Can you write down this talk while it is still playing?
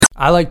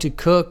I like to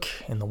cook,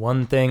 and the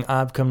one thing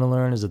I've come to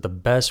learn is that the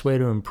best way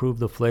to improve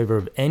the flavor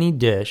of any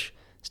dish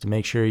is to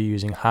make sure you're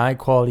using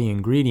high-quality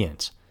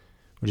ingredients,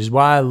 which is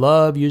why I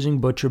love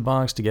using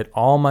ButcherBox to get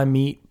all my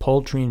meat,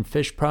 poultry, and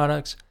fish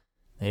products.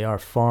 They are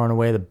far and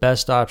away the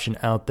best option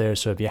out there,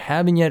 so if you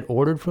haven't yet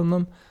ordered from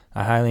them,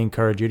 I highly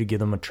encourage you to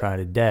give them a try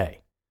today.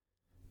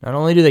 Not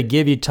only do they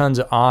give you tons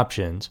of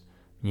options,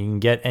 you can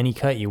get any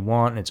cut you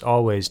want and it's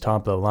always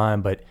top of the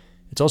line, but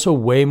it's also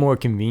way more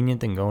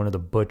convenient than going to the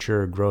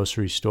butcher or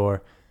grocery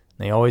store.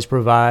 They always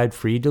provide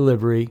free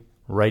delivery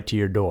right to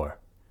your door.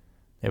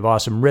 They have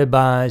awesome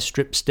ribeyes,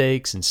 strip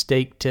steaks, and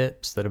steak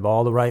tips that have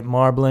all the right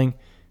marbling,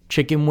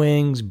 chicken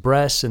wings,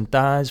 breasts, and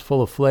thighs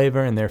full of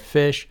flavor, and their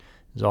fish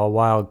is all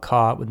wild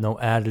caught with no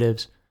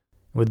additives.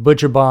 With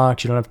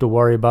ButcherBox, you don't have to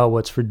worry about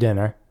what's for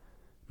dinner.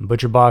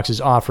 ButcherBox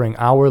is offering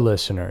our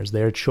listeners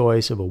their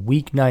choice of a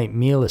weeknight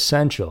meal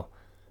essential: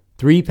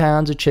 3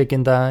 pounds of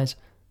chicken thighs,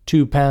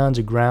 2 pounds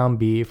of ground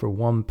beef, or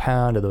 1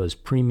 pound of those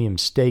premium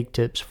steak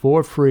tips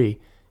for free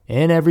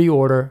in every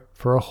order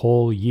for a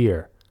whole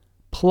year.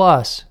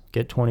 Plus,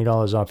 get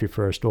 $20 off your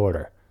first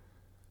order.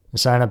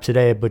 Sign up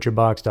today at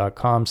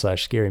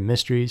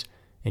butcherbox.com/scarymysteries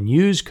and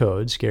use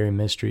code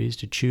ScaryMysteries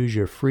to choose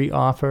your free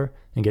offer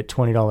and get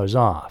 $20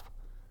 off.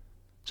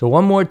 So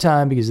one more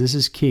time, because this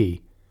is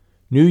key,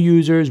 new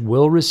users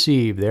will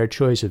receive their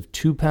choice of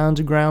 2 pounds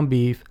of ground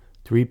beef,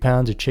 3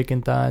 pounds of chicken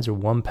thighs, or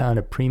 1 pound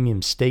of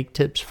premium steak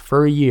tips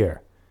for a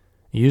year.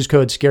 Use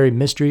code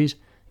ScaryMysteries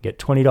and get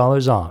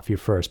 $20 off your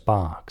first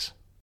box.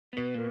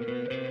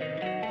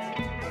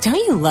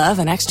 Don't you love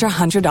an extra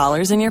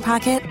 $100 in your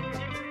pocket?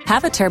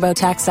 Have a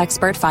TurboTax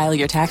expert file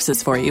your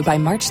taxes for you by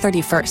March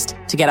 31st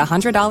to get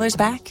 $100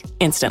 back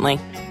instantly.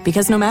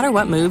 Because no matter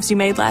what moves you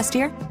made last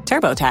year,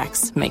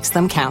 TurboTax makes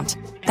them count.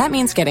 That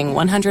means getting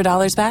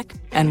 $100 back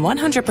and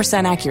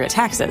 100% accurate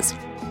taxes,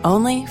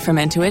 only from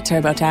Intuit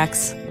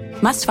TurboTax.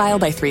 Must file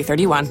by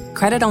 3/31.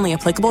 Credit only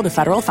applicable to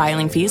federal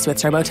filing fees with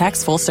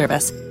TurboTax full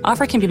service.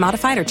 Offer can be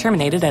modified or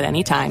terminated at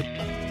any time.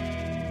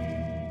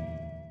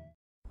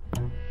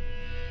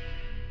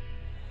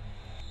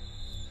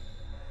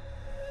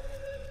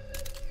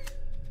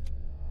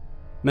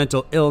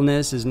 Mental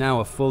illness is now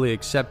a fully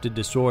accepted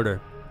disorder,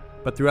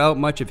 but throughout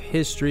much of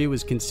history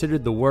was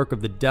considered the work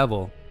of the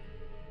devil.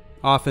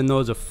 Often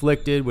those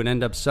afflicted would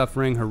end up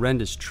suffering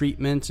horrendous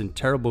treatments and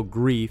terrible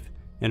grief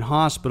in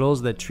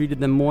hospitals that treated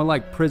them more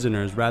like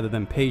prisoners rather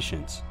than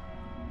patients.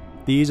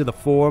 These are the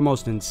 4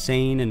 most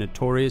insane and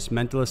notorious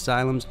mental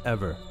asylums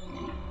ever.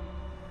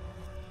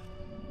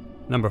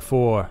 Number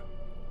 4.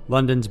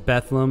 London's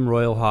Bethlem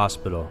Royal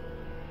Hospital.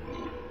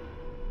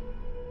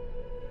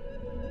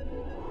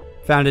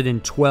 Founded in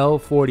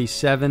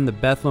 1247, the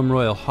Bethlem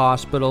Royal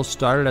Hospital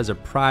started as a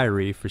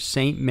priory for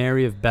St.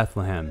 Mary of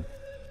Bethlehem.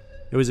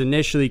 It was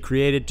initially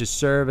created to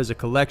serve as a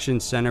collection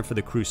center for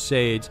the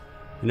Crusades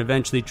and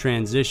eventually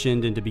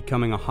transitioned into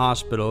becoming a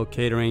hospital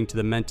catering to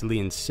the mentally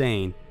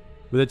insane,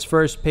 with its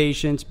first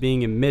patients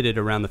being admitted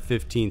around the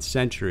 15th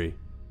century.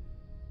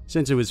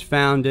 Since it was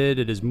founded,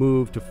 it has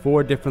moved to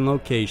 4 different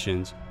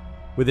locations,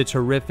 with its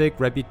horrific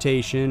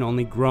reputation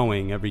only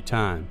growing every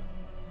time.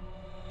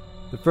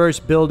 The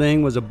first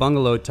building was a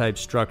bungalow-type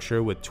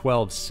structure with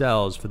 12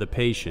 cells for the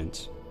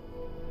patients.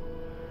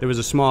 There was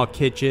a small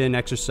kitchen,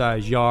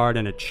 exercise yard,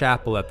 and a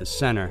chapel at the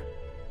center.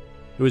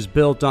 It was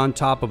built on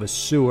top of a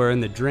sewer,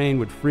 and the drain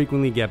would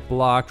frequently get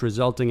blocked,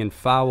 resulting in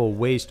foul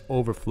waste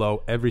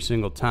overflow every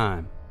single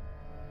time.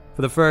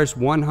 For the first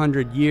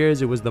 100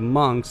 years, it was the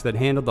monks that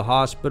handled the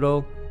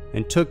hospital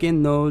and took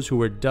in those who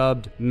were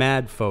dubbed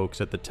mad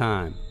folks at the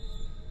time.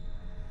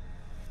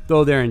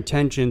 Though their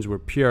intentions were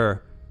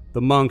pure,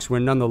 the monks were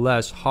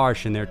nonetheless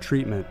harsh in their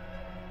treatment.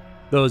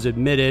 Those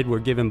admitted were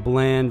given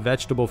bland,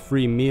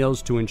 vegetable-free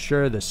meals to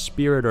ensure the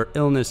spirit or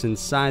illness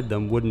inside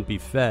them wouldn't be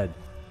fed.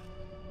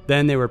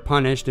 Then they were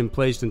punished and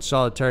placed in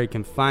solitary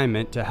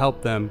confinement to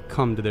help them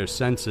come to their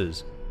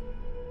senses.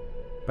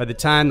 By the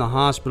time the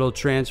hospital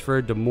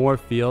transferred to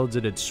Moorfields,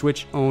 it had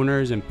switched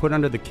owners and put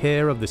under the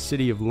care of the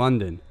City of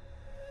London.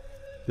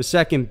 The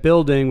second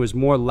building was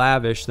more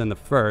lavish than the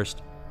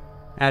first.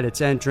 At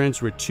its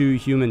entrance were 2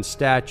 human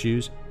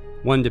statues,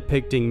 one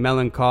depicting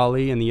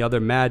melancholy and the other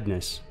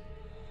madness.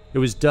 It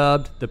was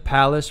dubbed the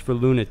Palace for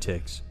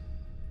Lunatics.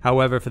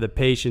 However, for the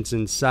patients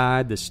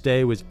inside, the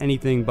stay was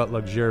anything but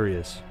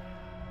luxurious.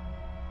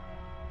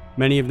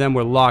 Many of them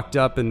were locked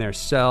up in their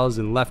cells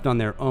and left on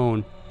their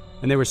own,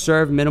 and they were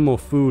served minimal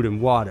food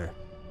and water.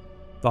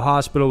 The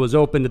hospital was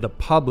open to the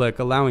public,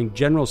 allowing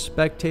general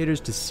spectators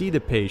to see the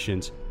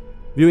patients,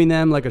 viewing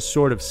them like a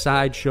sort of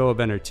sideshow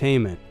of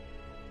entertainment.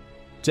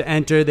 To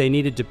enter, they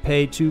needed to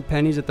pay 2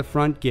 pennies at the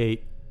front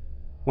gate.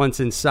 Once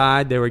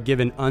inside, they were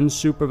given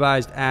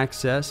unsupervised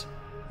access,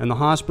 and the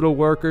hospital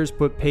workers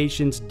put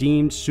patients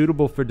deemed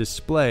suitable for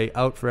display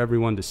out for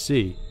everyone to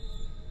see.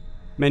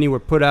 Many were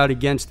put out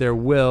against their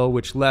will,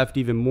 which left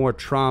even more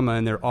trauma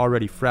in their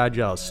already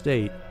fragile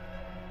state.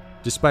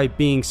 Despite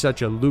being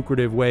such a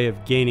lucrative way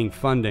of gaining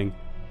funding,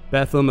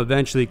 Bethlehem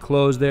eventually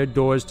closed their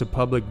doors to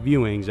public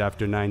viewings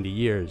after 90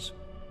 years.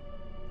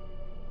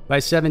 By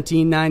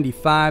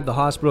 1795, the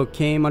hospital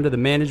came under the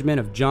management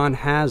of John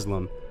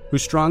Haslam, who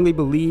strongly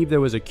believed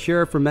there was a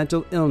cure for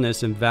mental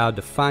illness and vowed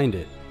to find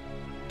it.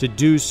 To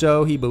do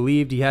so, he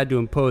believed he had to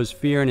impose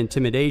fear and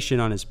intimidation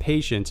on his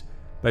patients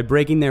by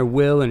breaking their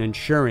will and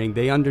ensuring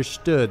they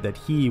understood that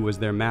he was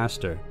their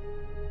master.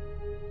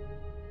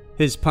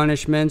 His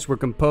punishments were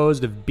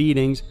composed of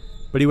beatings,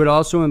 but he would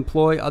also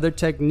employ other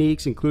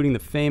techniques, including the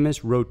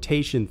famous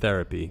rotation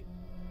therapy.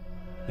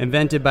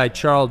 Invented by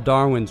Charles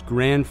Darwin's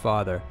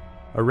grandfather,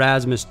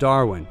 Erasmus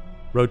Darwin,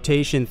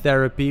 rotation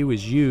therapy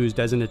was used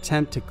as an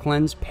attempt to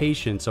cleanse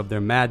patients of their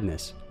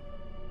madness.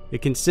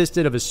 It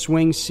consisted of a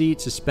swing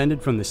seat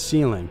suspended from the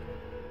ceiling.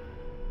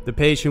 The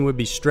patient would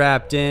be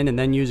strapped in, and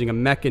then using a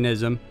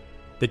mechanism,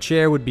 the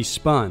chair would be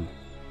spun.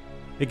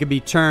 It could be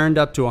turned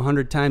up to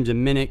 100 times a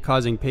minute,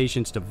 causing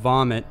patients to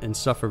vomit and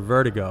suffer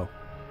vertigo.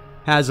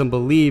 Haslam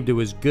believed it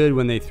was good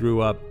when they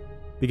threw up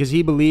because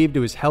he believed it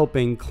was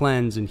helping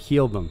cleanse and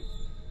heal them.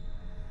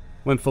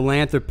 When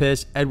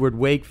philanthropist Edward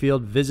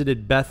Wakefield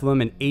visited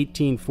Bethlehem in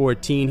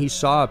 1814, he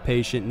saw a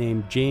patient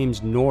named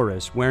James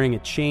Norris wearing a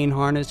chain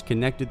harness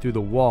connected through the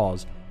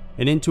walls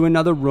and into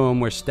another room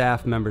where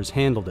staff members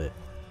handled it.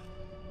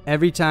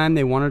 Every time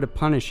they wanted to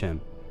punish him,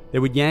 they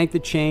would yank the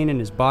chain and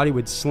his body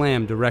would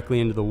slam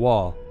directly into the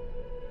wall.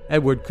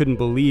 Edward couldn't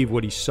believe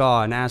what he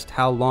saw and asked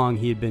how long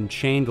he had been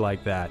chained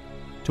like that,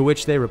 to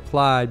which they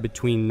replied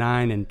between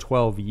 9 and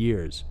 12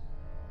 years.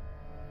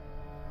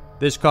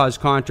 This caused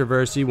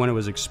controversy when it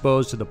was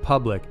exposed to the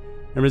public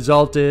and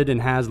resulted in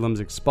Haslam's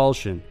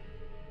expulsion.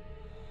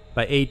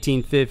 By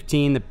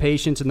 1815, the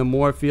patients in the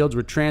Moorfields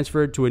were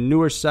transferred to a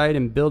newer site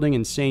and building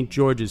in St.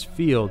 George's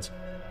Fields,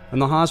 and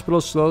the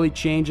hospital slowly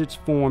changed its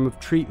form of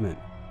treatment.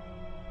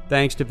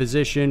 Thanks to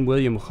physician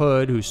William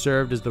Hood, who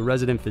served as the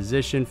resident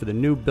physician for the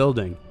new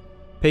building,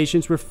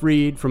 patients were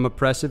freed from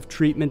oppressive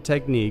treatment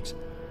techniques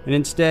and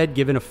instead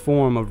given a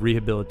form of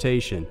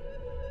rehabilitation.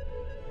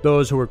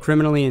 Those who were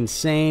criminally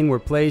insane were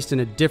placed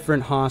in a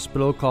different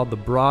hospital called the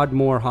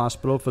Broadmoor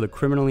Hospital for the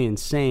Criminally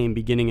Insane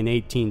beginning in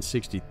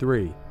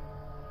 1863.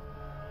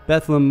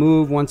 Bethlehem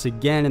moved once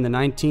again in the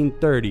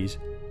 1930s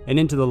and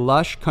into the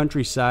lush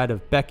countryside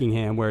of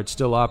Beckingham, where it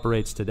still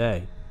operates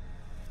today.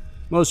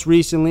 Most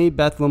recently,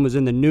 Bethlehem was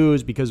in the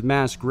news because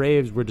mass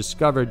graves were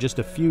discovered just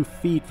a few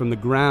feet from the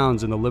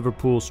grounds in the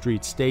Liverpool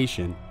Street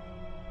station.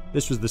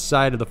 This was the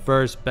site of the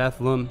first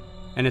Bethlehem,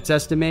 and it's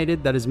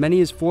estimated that as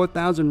many as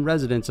 4,000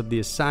 residents of the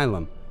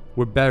asylum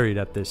were buried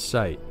at this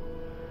site.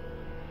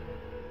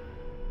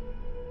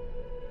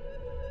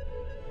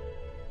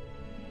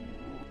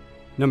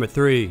 Number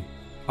 3.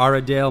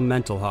 Arradale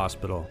Mental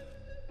Hospital.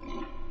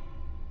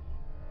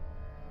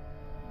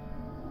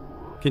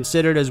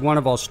 Considered as one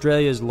of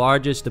Australia's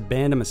largest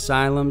abandoned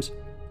asylums,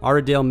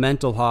 Arradale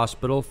Mental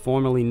Hospital,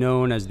 formerly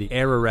known as the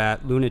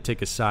Ararat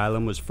Lunatic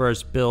Asylum, was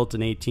first built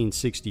in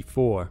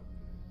 1864.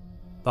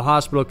 The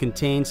hospital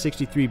contained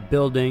 63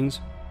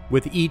 buildings,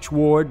 with each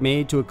ward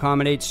made to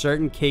accommodate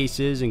certain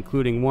cases,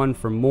 including one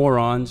for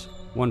morons,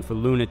 one for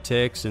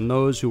lunatics, and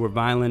those who were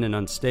violent and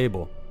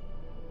unstable.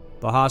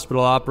 The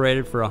hospital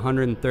operated for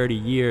 130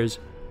 years,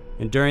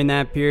 and during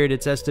that period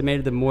it's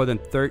estimated that more than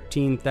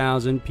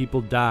 13,000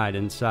 people died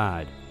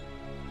inside.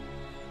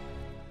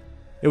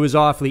 It was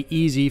awfully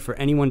easy for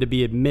anyone to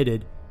be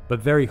admitted, but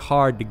very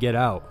hard to get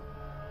out.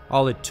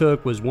 All it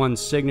took was one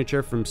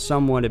signature from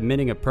someone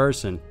admitting a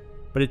person,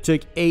 but it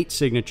took 8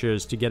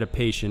 signatures to get a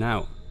patient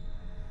out.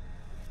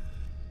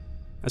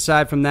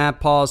 Aside from that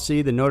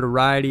policy, the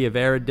notoriety of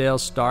Arradale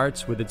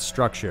starts with its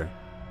structure.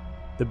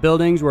 The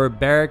buildings were a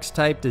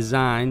barracks-type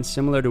design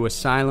similar to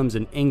asylums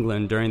in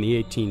England during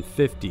the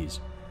 1850s.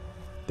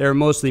 They were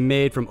mostly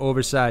made from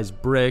oversized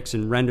bricks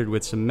and rendered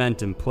with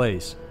cement in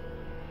place.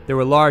 There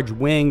were large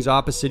wings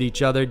opposite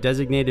each other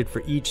designated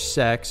for each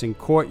sex and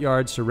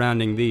courtyards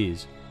surrounding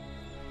these.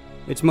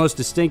 Its most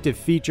distinctive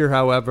feature,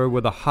 however,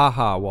 were the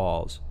ha-ha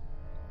walls.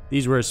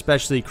 These were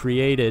especially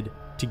created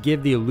to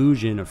give the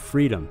illusion of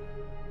freedom.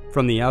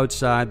 From the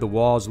outside, the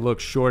walls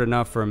looked short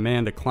enough for a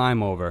man to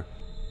climb over,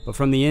 but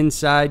from the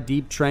inside,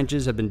 deep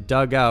trenches had been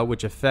dug out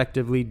which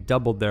effectively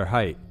doubled their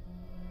height.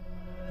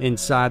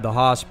 Inside the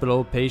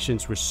hospital,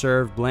 patients were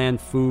served bland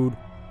food,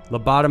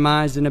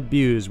 lobotomized and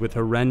abused with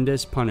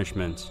horrendous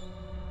punishments.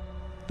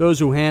 Those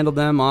who handled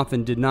them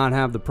often did not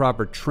have the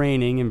proper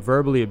training and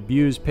verbally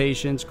abused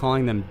patients,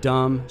 calling them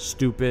dumb,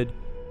 stupid,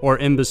 or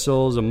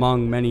imbeciles,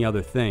 among many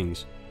other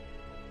things.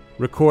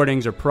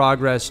 Recordings or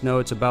progress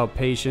notes about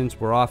patients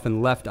were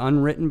often left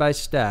unwritten by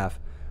staff,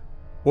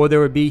 or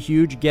there would be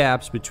huge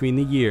gaps between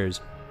the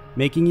years,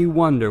 making you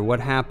wonder what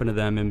happened to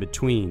them in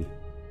between.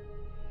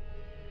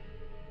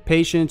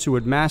 Patients who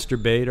would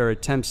masturbate or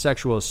attempt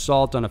sexual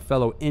assault on a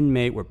fellow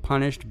inmate were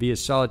punished via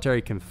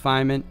solitary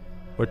confinement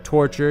or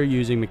torture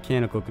using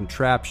mechanical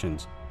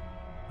contraptions,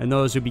 and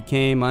those who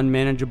became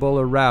unmanageable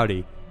or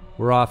rowdy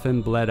were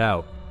often bled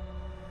out.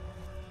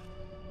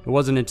 It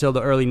wasn't until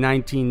the early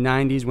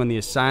 1990s when the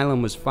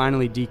asylum was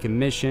finally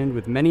decommissioned,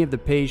 with many of the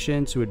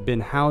patients who had been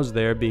housed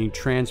there being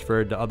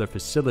transferred to other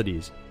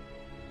facilities.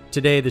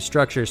 Today, the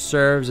structure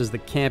serves as the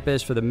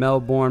campus for the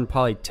Melbourne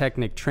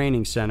Polytechnic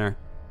Training Center.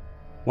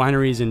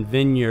 Wineries and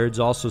vineyards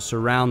also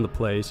surround the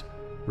place,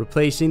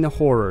 replacing the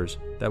horrors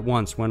that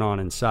once went on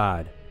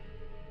inside.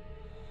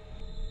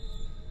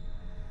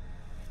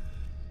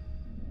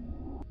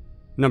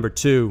 Number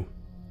 2.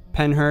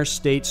 Penhurst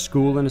State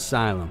School and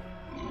Asylum.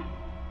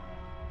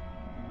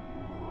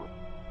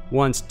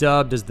 Once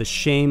dubbed as the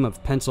shame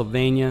of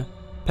Pennsylvania,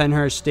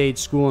 Penhurst State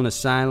School and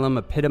Asylum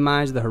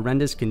epitomized the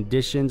horrendous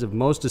conditions of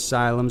most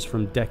asylums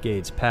from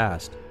decades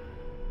past.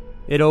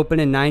 It opened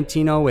in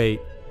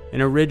 1908,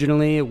 and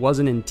originally it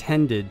wasn't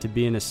intended to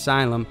be an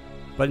asylum,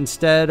 but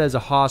instead as a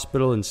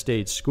hospital and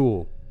state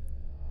school.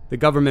 The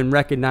government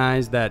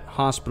recognized that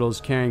hospitals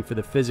caring for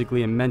the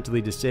physically and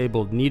mentally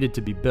disabled needed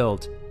to be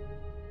built.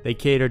 They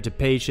catered to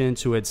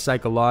patients who had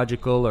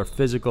psychological or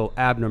physical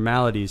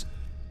abnormalities,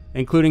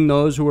 including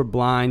those who were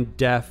blind,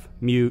 deaf,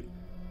 mute,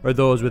 or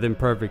those with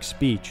imperfect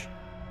speech.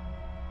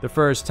 The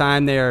first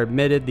time they are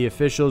admitted, the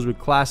officials would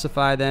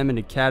classify them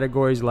into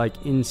categories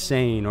like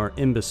insane or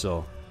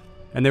imbecile,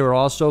 and they were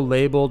also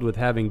labeled with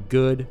having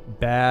good,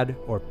 bad,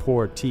 or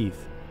poor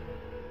teeth.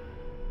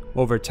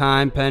 Over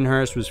time,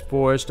 Penhurst was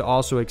forced to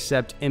also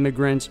accept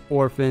immigrants,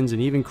 orphans,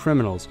 and even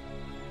criminals,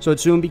 so it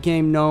soon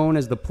became known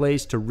as the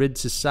place to rid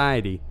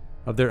society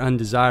of their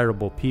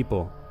undesirable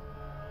people.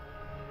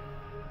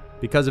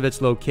 Because of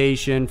its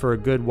location, for a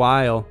good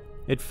while,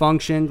 it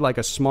functioned like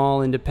a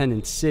small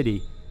independent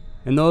city,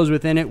 and those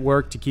within it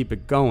worked to keep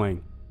it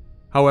going.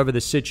 However,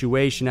 the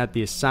situation at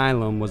the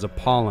asylum was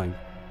appalling.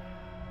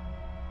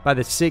 By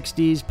the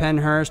 60s,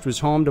 Penhurst was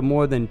home to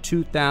more than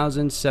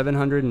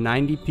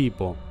 2,790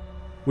 people,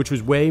 which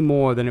was way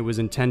more than it was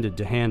intended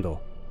to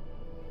handle.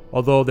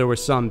 Although there were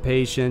some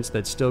patients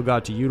that still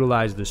got to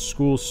utilize the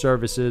school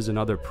services and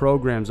other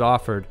programs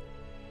offered,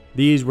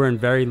 these were in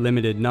very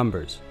limited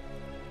numbers.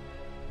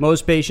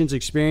 Most patients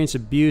experienced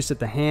abuse at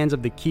the hands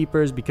of the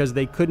keepers because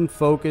they couldn't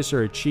focus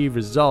or achieve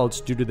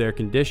results due to their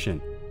condition.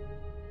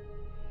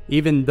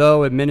 Even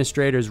though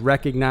administrators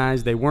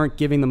recognized they weren't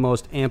giving the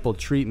most ample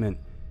treatment,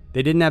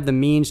 they didn't have the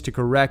means to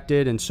correct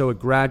it, and so it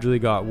gradually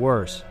got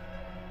worse.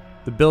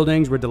 The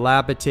buildings were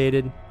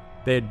dilapidated,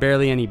 they had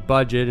barely any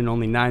budget and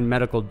only 9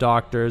 medical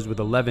doctors with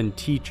 11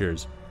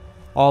 teachers,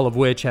 all of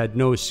which had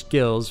no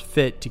skills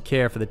fit to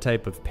care for the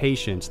type of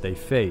patients they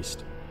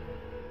faced.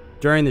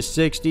 During the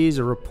 60s,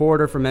 a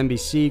reporter from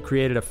NBC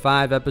created a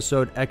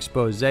 5-episode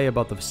expose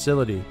about the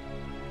facility.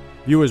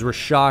 Viewers were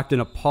shocked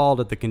and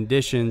appalled at the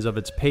conditions of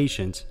its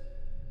patients.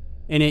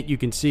 In it, you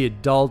can see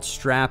adults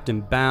strapped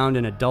and bound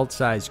in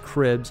adult-sized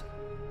cribs,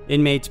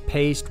 inmates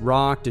paced,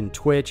 rocked, and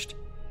twitched,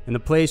 and the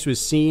place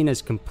was seen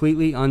as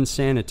completely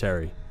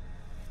unsanitary.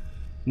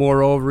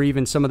 Moreover,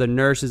 even some of the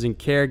nurses and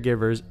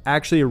caregivers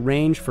actually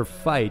arranged for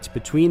fights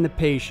between the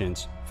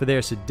patients for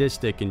their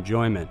sadistic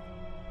enjoyment.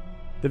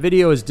 The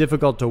video is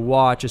difficult to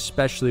watch,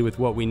 especially with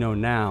what we know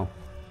now.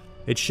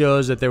 It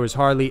shows that there was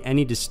hardly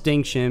any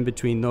distinction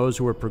between those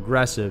who were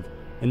progressive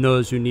and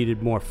those who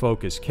needed more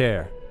focused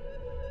care.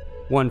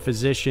 One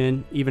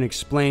physician even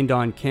explained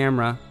on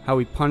camera how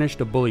he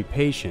punished a bully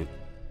patient.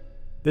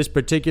 This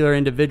particular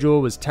individual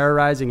was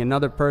terrorizing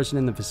another person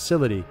in the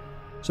facility,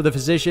 so the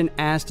physician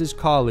asked his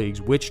colleagues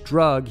which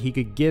drug he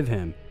could give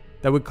him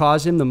that would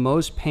cause him the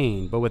most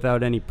pain but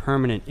without any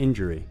permanent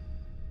injury.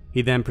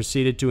 He then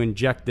proceeded to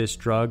inject this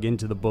drug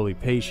into the bully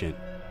patient.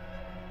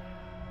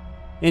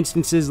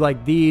 Instances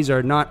like these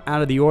are not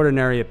out of the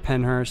ordinary at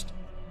Penhurst.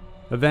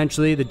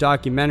 Eventually, the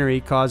documentary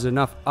caused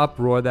enough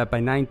uproar that by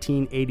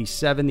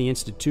 1987 the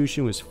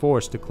institution was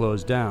forced to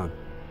close down.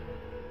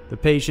 The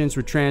patients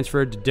were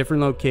transferred to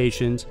different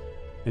locations,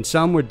 and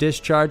some were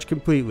discharged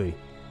completely,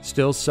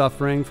 still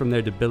suffering from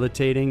their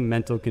debilitating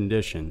mental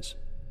conditions.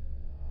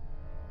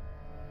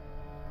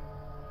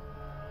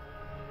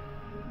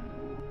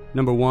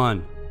 Number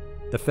 1.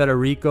 The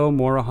Federico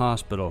Mora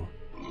Hospital.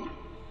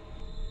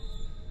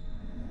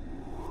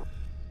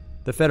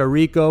 The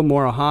Federico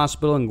Mora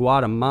Hospital in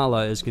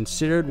Guatemala is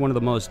considered one of the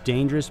most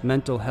dangerous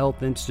mental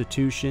health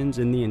institutions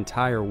in the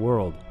entire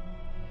world.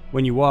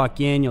 When you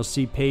walk in, you'll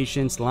see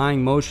patients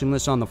lying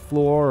motionless on the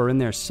floor or in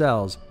their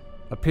cells,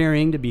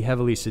 appearing to be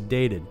heavily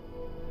sedated.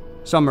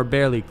 Some are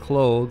barely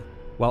clothed,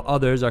 while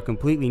others are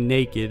completely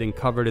naked and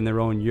covered in their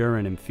own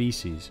urine and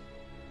feces.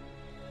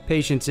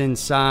 Patients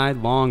inside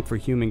long for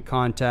human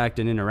contact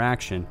and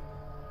interaction,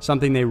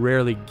 something they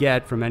rarely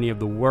get from any of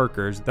the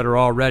workers that are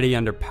already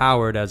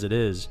underpowered as it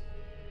is.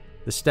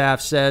 The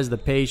staff says the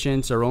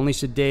patients are only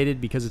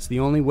sedated because it's the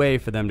only way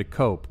for them to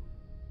cope.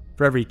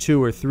 For every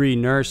 2 or 3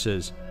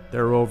 nurses,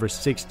 there are over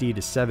 60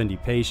 to 70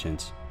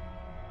 patients.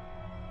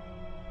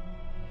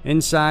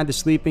 Inside the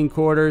sleeping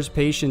quarters,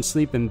 patients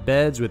sleep in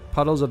beds with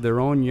puddles of their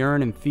own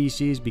urine and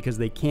feces because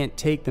they can't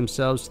take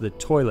themselves to the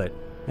toilet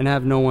and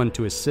have no one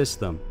to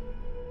assist them.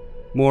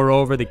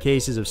 Moreover, the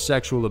cases of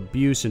sexual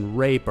abuse and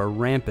rape are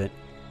rampant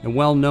and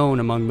well known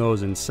among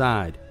those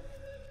inside.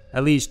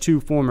 At least 2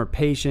 former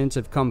patients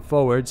have come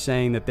forward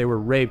saying that they were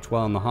raped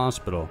while in the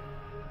hospital.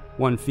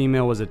 One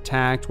female was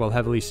attacked while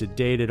heavily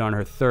sedated on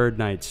her 3rd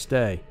night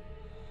stay.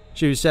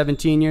 She was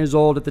 17 years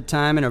old at the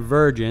time and a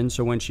virgin,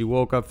 so when she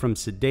woke up from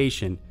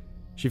sedation,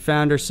 she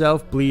found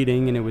herself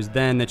bleeding, and it was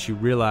then that she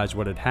realized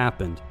what had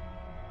happened.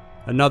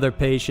 Another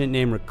patient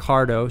named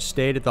Ricardo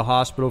stayed at the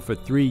hospital for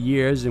 3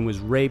 years and was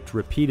raped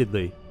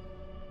repeatedly.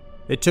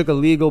 It took a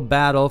legal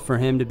battle for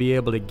him to be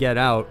able to get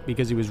out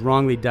because he was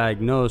wrongly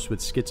diagnosed with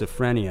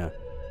schizophrenia.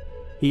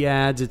 He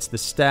adds it's the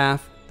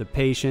staff, the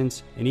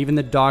patients, and even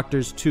the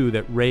doctors too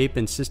that rape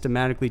and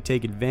systematically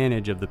take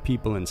advantage of the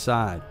people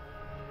inside.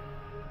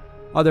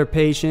 Other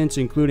patients,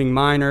 including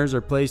minors,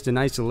 are placed in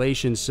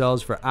isolation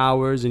cells for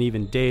hours and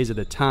even days at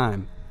a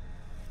time.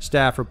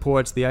 Staff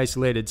reports the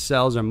isolated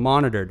cells are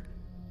monitored,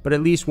 but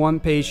at least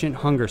one patient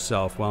hung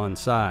herself while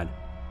inside.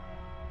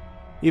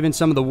 Even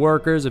some of the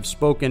workers have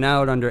spoken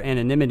out under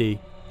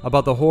anonymity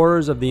about the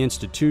horrors of the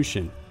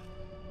institution.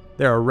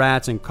 There are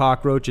rats and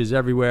cockroaches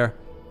everywhere,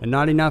 and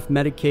not enough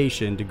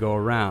medication to go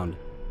around.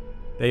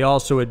 They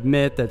also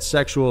admit that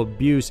sexual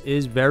abuse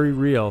is very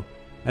real,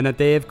 and that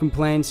they have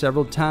complained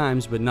several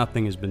times, but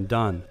nothing has been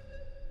done.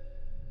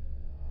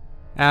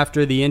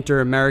 After the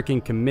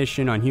Inter-American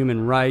Commission on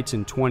Human Rights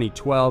in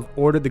 2012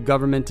 ordered the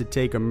government to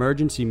take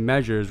emergency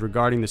measures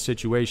regarding the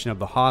situation of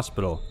the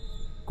hospital,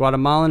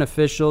 Guatemalan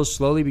officials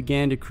slowly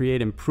began to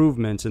create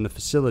improvements in the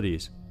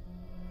facilities.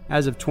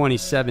 As of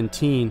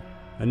 2017,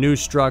 a new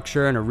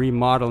structure and a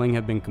remodeling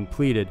have been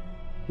completed,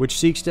 which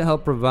seeks to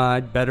help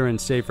provide better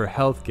and safer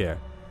healthcare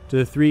to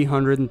the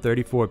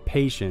 334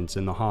 patients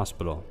in the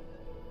hospital.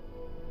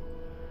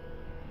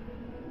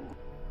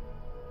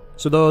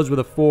 So those were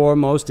the 4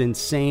 most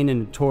insane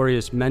and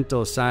notorious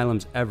mental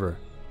asylums ever.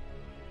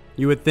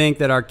 You would think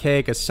that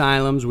archaic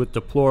asylums with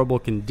deplorable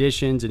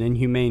conditions and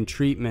inhumane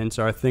treatments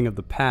are a thing of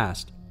the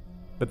past,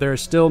 but there are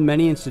still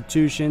many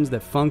institutions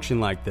that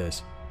function like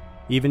this,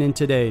 even in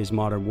today's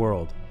modern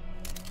world.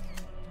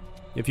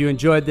 If you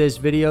enjoyed this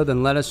video,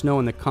 then let us know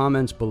in the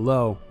comments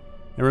below,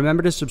 and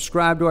remember to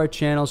subscribe to our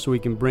channel so we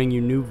can bring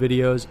you new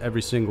videos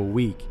every single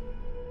week.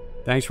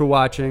 Thanks for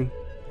watching,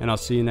 and I'll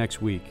see you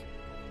next week.